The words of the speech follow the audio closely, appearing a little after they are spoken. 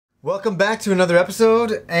Welcome back to another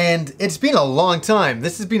episode, and it's been a long time.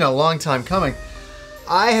 This has been a long time coming.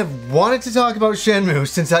 I have wanted to talk about Shenmue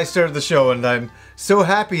since I started the show, and I'm so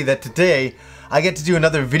happy that today I get to do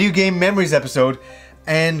another video game memories episode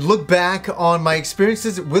and look back on my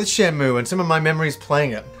experiences with Shenmue and some of my memories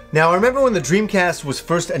playing it. Now, I remember when the Dreamcast was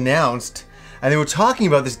first announced, and they were talking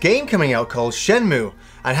about this game coming out called Shenmue,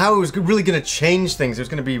 and how it was really going to change things. It was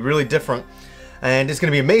going to be really different. And it's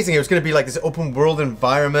going to be amazing. It was going to be like this open world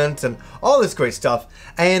environment and all this great stuff.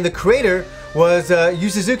 And the creator was Yu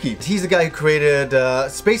Suzuki. He's the guy who created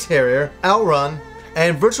Space Harrier, Outrun,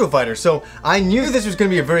 and Virtua Fighter. So I knew this was going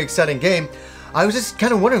to be a very exciting game. I was just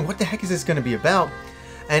kind of wondering, what the heck is this going to be about?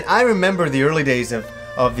 And I remember the early days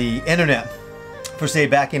of the internet, for say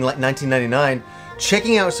back in like 1999,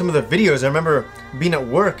 checking out some of the videos. I remember being at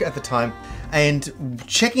work at the time and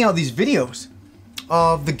checking out these videos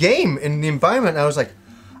of the game and the environment. I was like,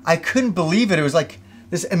 I couldn't believe it. It was like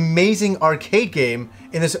this amazing arcade game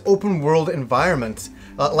in this open world environment,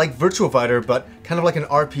 like Virtua Fighter, but kind of like an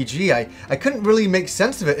RPG. I couldn't really make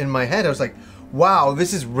sense of it in my head. I was like, wow,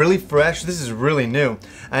 this is really fresh. This is really new.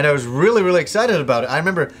 And I was really excited about it. I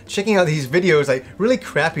remember checking out these videos, like really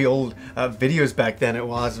crappy old videos back then it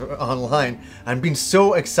was online, and being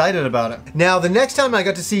so excited about it. Now, the next time I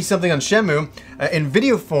got to see something on Shenmue in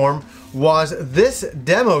video form was this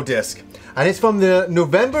demo disc. And it's from the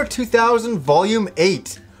November 2000 Volume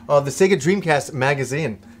 8 of the Sega Dreamcast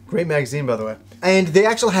magazine. Great magazine, by the way. And they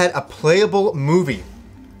actually had a playable movie.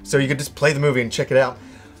 So you could just play the movie and check it out.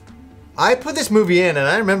 I put this movie in, and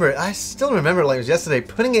I still remember it like it was yesterday,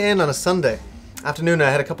 putting it in on a Sunday afternoon. I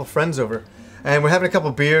had a couple friends over, and we're having a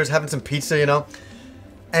couple beers, having some pizza, you know.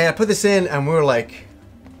 And I put this in, and we were like,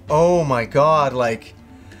 oh my god, like,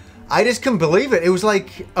 I just couldn't believe it. It was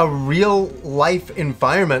like a real life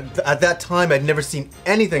environment. At that time, I'd never seen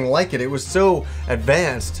anything like it. It was so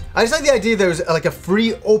advanced. I just like the idea that it was like a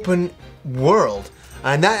free, open world.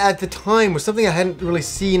 And that at the time was something I hadn't really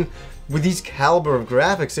seen with these caliber of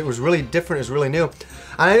graphics. It was really different, it was really new.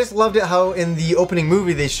 And I just loved it how in the opening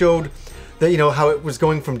movie they showed that, you know, how it was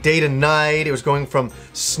going from day to night, it was going from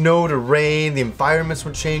snow to rain, the environments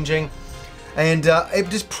were changing. And it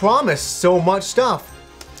just promised so much stuff.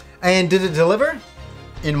 And did it deliver?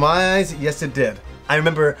 In my eyes, yes it did. I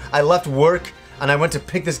remember I left work and I went to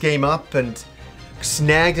pick this game up and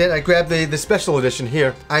snagged it. I grabbed the special edition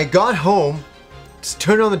here. I got home, just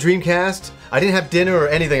turned on the Dreamcast. I didn't have dinner or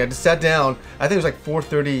anything. I just sat down. I think it was like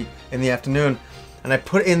 4:30 in the afternoon, and I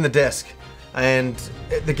put in the disc, and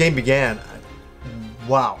the game began.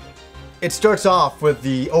 Wow. It starts off with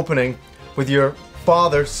the opening with your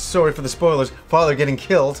father, sorry for the spoilers, father getting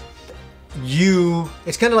killed.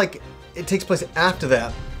 It's kind of like it takes place after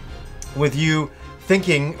that, with you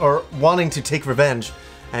thinking or wanting to take revenge,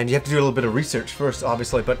 and you have to do a little bit of research first,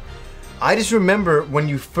 obviously, but I just remember when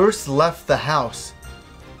you first left the house,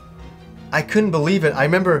 I couldn't believe it. I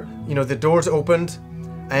remember, you know, the doors opened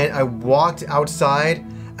and I walked outside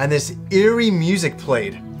and this eerie music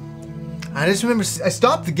played. And I just remember I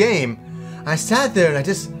stopped the game, I sat there and I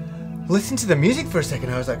just listened to the music for a second.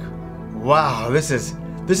 I was like, wow, this is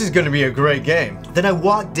going to be a great game. Then I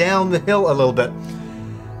walked down the hill a little bit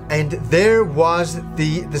and there was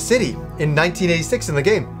the city in 1986 in the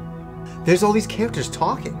game. There's all these characters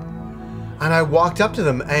talking. And I walked up to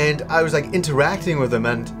them and I was like interacting with them,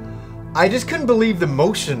 and I just couldn't believe the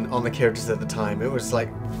motion on the characters at the time. It was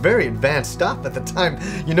like very advanced stuff at the time.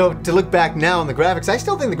 You know, to look back now on the graphics, I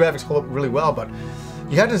still think the graphics hold up really well, but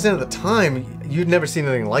you have to understand at the time, you'd never seen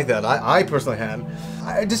anything like that. I personally hadn't.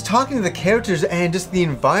 Just talking to the characters and just the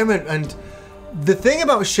environment, and the thing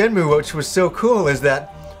about Shenmue, which was so cool, is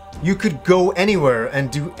that you could go anywhere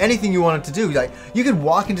and do anything you wanted to do. Like, you could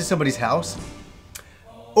walk into somebody's house,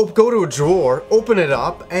 go to a drawer, open it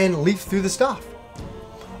up, and leaf through the stuff.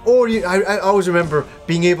 Or I always remember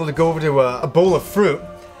being able to go over to a bowl of fruit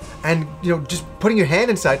and, you know, just putting your hand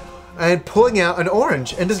inside and pulling out an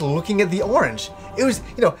orange and just looking at the orange. It was,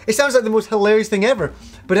 you know, it sounds like the most hilarious thing ever,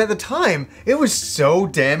 but at the time, it was so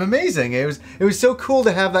damn amazing. It was so cool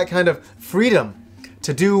to have that kind of freedom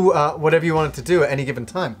to do whatever you wanted to do at any given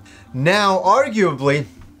time. Now, arguably,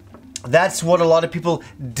 that's what a lot of people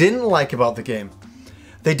didn't like about the game.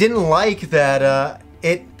 They didn't like that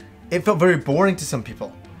it felt very boring to some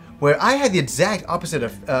people. Where I had the exact opposite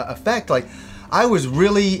effect. Like, I was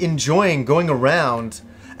really enjoying going around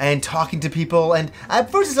and talking to people, and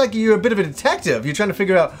at first it's like you're a bit of a detective. You're trying to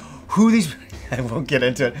figure out who these, I won't get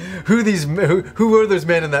into it, who were those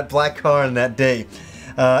men in that black car on that day.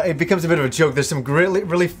 It becomes a bit of a joke. There's some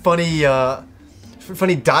really funny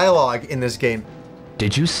dialogue in this game.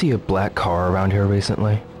 Did you see a black car around here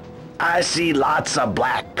recently? I see lots of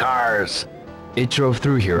black cars. It drove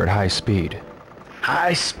through here at high speed.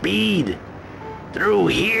 High speed? Through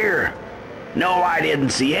here? No, I didn't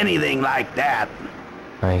see anything like that.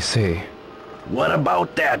 I see. What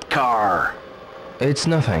about that car? It's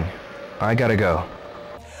nothing. I gotta go.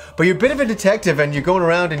 But you're a bit of a detective, and you're going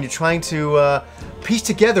around and you're trying to piece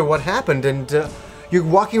together what happened, and you're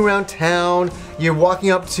walking around town, you're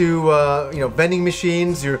walking up to vending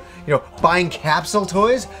machines, you're buying capsule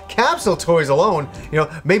toys. Capsule toys alone,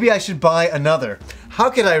 maybe I should buy another. How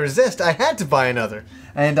could I resist? I had to buy another.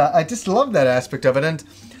 And I just love that aspect of it. And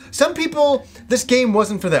some people, this game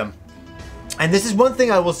wasn't for them. And this is one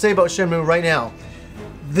thing I will say about Shenmue right now.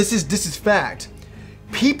 This is fact.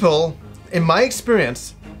 People, in my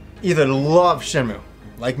experience, either love Shenmue,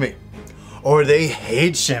 like me, or they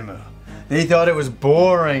hate Shenmue. They thought it was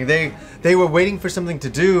boring. They were waiting for something to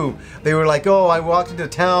do. They were like, oh, I walked into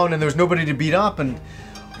town and there was nobody to beat up. And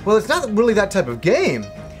well, it's not really that type of game.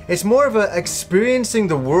 It's more of a experiencing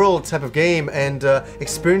the world type of game and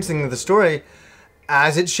experiencing the story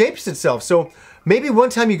as it shapes itself. So maybe one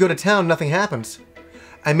time you go to town, nothing happens.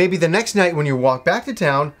 And maybe the next night when you walk back to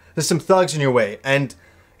town, there's some thugs in your way. And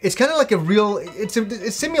it's kind of like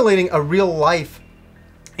it's simulating a real life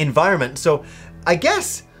environment. So I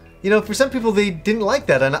guess, for some people they didn't like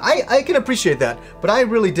that, and I can appreciate that, but I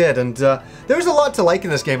really did. And there was a lot to like in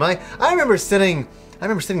this game. I remember sitting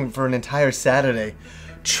for an entire Saturday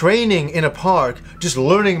training in a park, just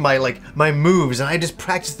learning my moves, and I just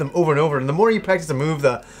practiced them over and over. And the more you practice the move,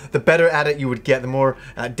 the better at it you would get, the more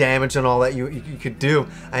damage and all that you could do.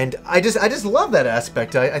 And I just love that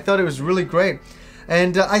aspect. I thought it was really great,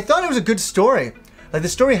 and I thought it was a good story. Like, the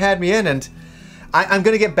story had me in, and I'm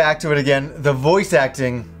gonna get back to it again. The voice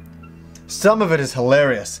acting, some of it is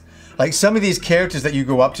hilarious. Like, some of these characters that you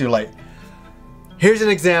go up to, like, here's an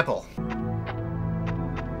example.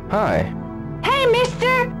 Hi. Hey,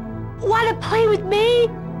 mister! Wanna play with me?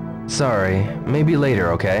 Sorry, maybe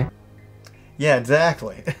later, okay? Yeah,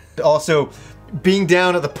 exactly. Also, being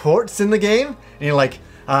down at the ports in the game, and you're like,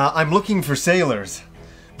 I'm looking for sailors.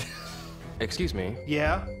 Excuse me,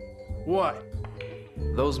 Yeah? What?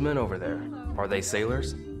 those men over there, are they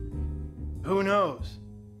sailors? Who knows?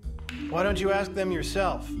 Why don't you ask them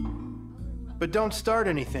yourself? But don't start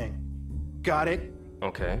anything. Got it?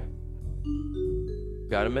 Okay.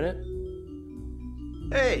 Got a minute?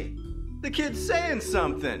 Hey, the kid's saying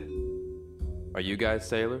something. Are you guys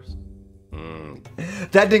sailors?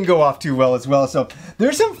 That didn't go off too well as well, so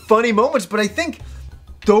there's some funny moments, but I think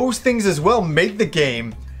those things as well make the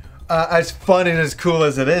game as fun and as cool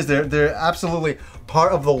as it is. They're absolutely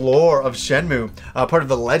part of the lore of Shenmue, part of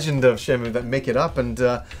the legend of Shenmue that make it up, and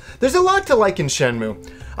there's a lot to like in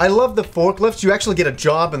Shenmue. I love the forklifts. You actually get a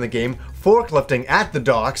job in the game, forklifting at the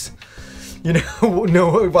docks,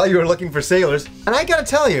 while you were looking for sailors. And I gotta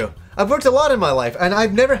tell you, I've worked a lot in my life, and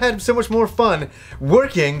I've never had so much more fun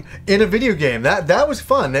working in a video game. That was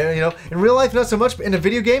fun. In real life, not so much, but in a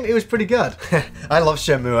video game, it was pretty good. I love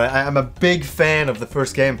Shenmue. I'm a big fan of the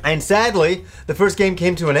first game. And sadly, the first game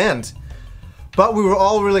came to an end. But we were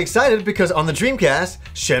all really excited because on the Dreamcast,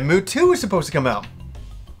 Shenmue 2 was supposed to come out.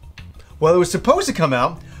 Well, it was supposed to come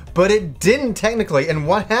out, but it didn't technically. And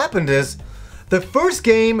what happened is, the first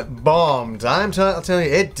game bombed. I'll tell you,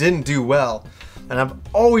 it didn't do well. And I've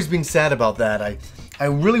always been sad about that. I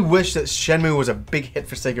really wish that Shenmue was a big hit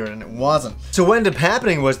for Sega, and it wasn't. So what ended up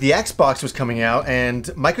happening was the Xbox was coming out, and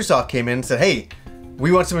Microsoft came in and said, hey,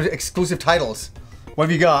 we want some exclusive titles. What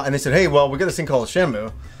have you got? And they said, hey, well, we got this thing called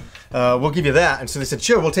Shenmue. We'll give you that. And so they said,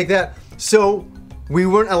 sure, we'll take that. So we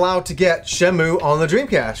weren't allowed to get Shenmue on the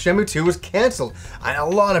Dreamcast. Shenmue 2 was canceled. And a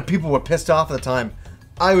lot of people were pissed off at the time.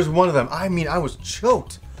 I was one of them. I mean, I was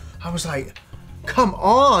choked. I was like, come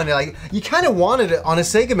on. Like, you kind of wanted it on a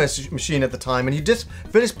Sega machine at the time, and you just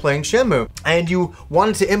finished playing Shenmue, and you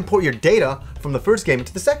wanted to import your data from the first game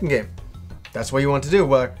into the second game. That's what you wanted to do.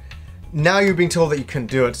 Well, now you're being told that you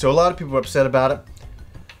couldn't do it, so a lot of people were upset about it.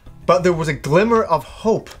 But there was a glimmer of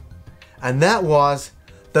hope, and that was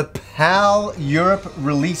the PAL Europe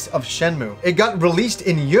release of Shenmue. It got released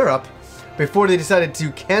in Europe before they decided to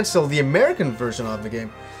cancel the American version of the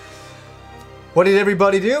game. What did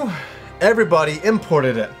everybody do? Everybody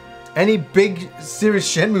imported it. Any big serious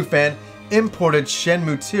Shenmue fan imported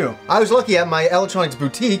Shenmue 2. I was lucky at my electronics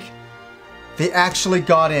boutique, they actually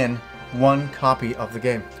got in one copy of the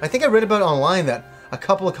game. I think I read about online that a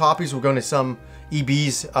couple of copies were going to some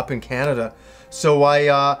EBs up in Canada. So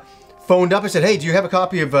I phoned up and said, hey, do you have a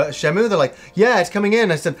copy of Shenmue? They're like, yeah, it's coming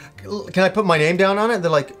in. I said, can I put my name down on it?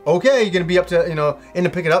 They're like, okay, you're gonna be up to, in to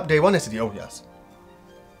pick it up day one. I said, oh yes.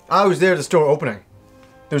 I was there at the store opening.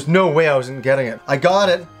 There's no way I wasn't getting it. I got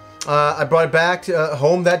it, I brought it back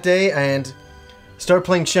home that day and started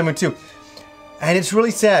playing Shenmue 2. And it's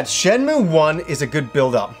really sad. Shenmue 1 is a good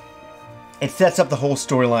build-up. It sets up the whole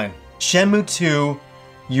storyline. Shenmue 2,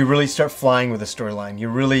 you really start flying with the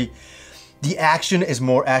storyline. The action is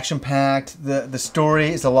more action-packed. The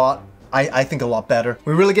story is I think a lot better.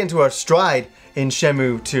 We really get into our stride in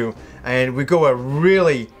Shenmue 2, and we go a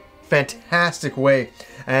really fantastic way,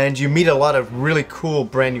 and you meet a lot of really cool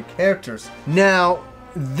brand new characters. Now,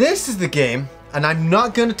 this is the game, and I'm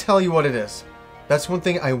not gonna tell you what it is. That's one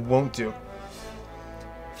thing I won't do.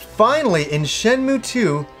 Finally, in Shenmue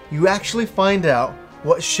 2, you actually find out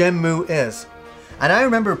what Shenmue is. And I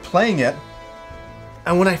remember playing it,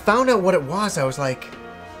 and when I found out what it was, I was like,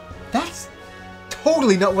 that's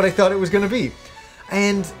totally not what I thought it was going to be.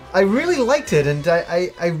 And I really liked it, and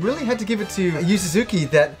I really had to give it to Yu Suzuki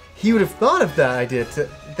that he would have thought of that idea,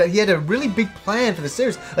 that he had a really big plan for the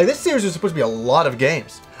series. Like, this series was supposed to be a lot of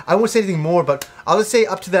games. I won't say anything more, but I'll just say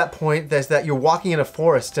up to that point, there's that you're walking in a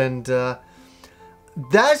forest, and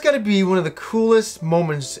that's got to be one of the coolest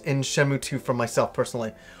moments in Shenmue 2 for myself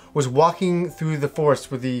personally, was walking through the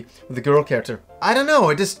forest with the girl character. I don't know,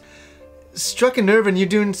 it just struck a nerve, and you're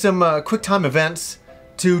doing some quick time events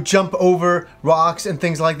to jump over rocks and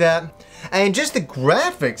things like that. And just the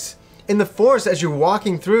graphics in the forest as you're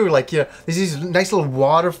walking through, like, there's these nice little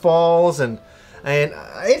waterfalls, and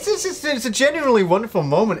it's a genuinely wonderful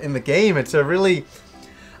moment in the game. It's a really,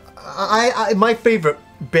 my favorite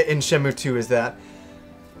bit in Shenmue 2 is that.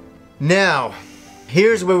 Now,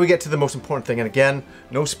 here's where we get to the most important thing, and again,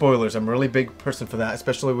 no spoilers. I'm a really big person for that,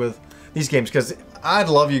 especially with these games, because I'd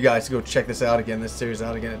love you guys to go check this out again, this series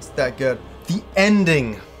out again. It's that good. The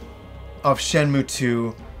ending of Shenmue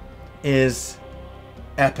 2 is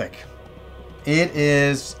epic. It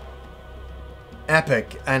is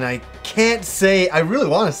epic, and I can't say, I really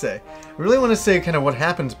want to say kind of what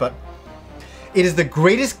happens, but it is the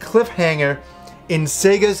greatest cliffhanger in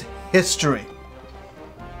Sega's history.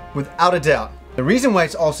 Without a doubt. The reason why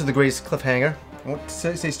it's also the greatest cliffhanger, I won't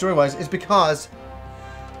say story-wise, is because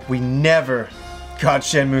we never got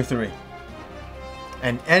Shenmue 3.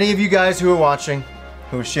 And any of you guys who are watching,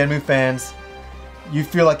 who are Shenmue fans, you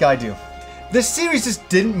feel like I do. This series just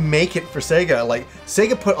didn't make it for Sega. Like,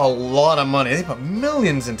 Sega put a lot of money, they put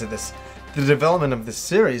millions into this, the development of this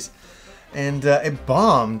series, and it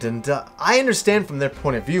bombed. And I understand from their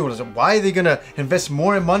point of view, why are they gonna invest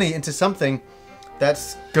more money into something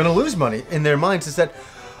that's gonna lose money in their minds? Is that,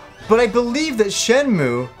 but I believe that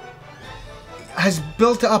Shenmue has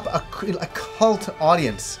built up a cult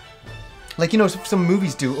audience, like, some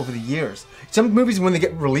movies do over the years. Some movies, when they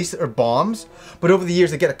get released, are bombs, but over the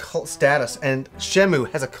years they get a cult status, and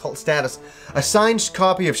Shenmue has a cult status. A signed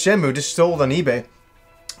copy of Shenmue just sold on eBay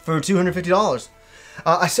for $250.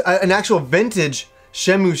 An actual vintage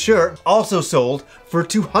Shenmue shirt also sold for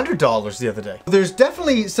 $200 the other day. There's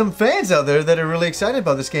definitely some fans out there that are really excited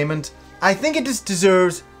about this game, and I think it just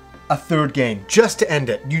deserves a third game, just to end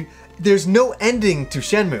it. There's no ending to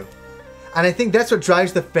Shenmue, and I think that's what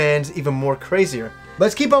drives the fans even more crazier.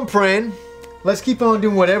 Let's keep on praying. Let's keep on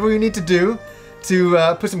doing whatever we need to do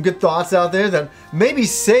to put some good thoughts out there that maybe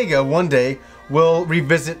Sega one day will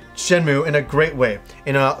revisit Shenmue in a great way,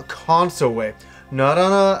 in a console way. Not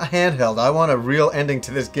on a handheld. I want a real ending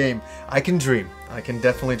to this game. I can dream. I can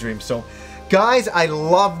definitely dream. So, guys, I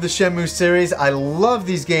love the Shenmue series. I love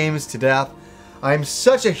these games to death. I'm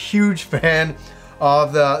such a huge fan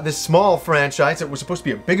of this small franchise. It was supposed to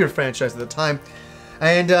be a bigger franchise at the time.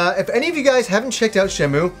 And if any of you guys haven't checked out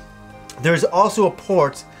Shenmue, there's also a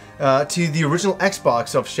port to the original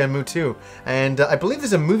Xbox of Shenmue 2. And I believe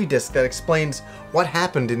there's a movie disc that explains what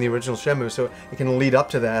happened in the original Shenmue, so it can lead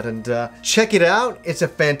up to that. And check it out. It's a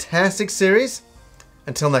fantastic series.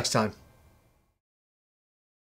 Until next time.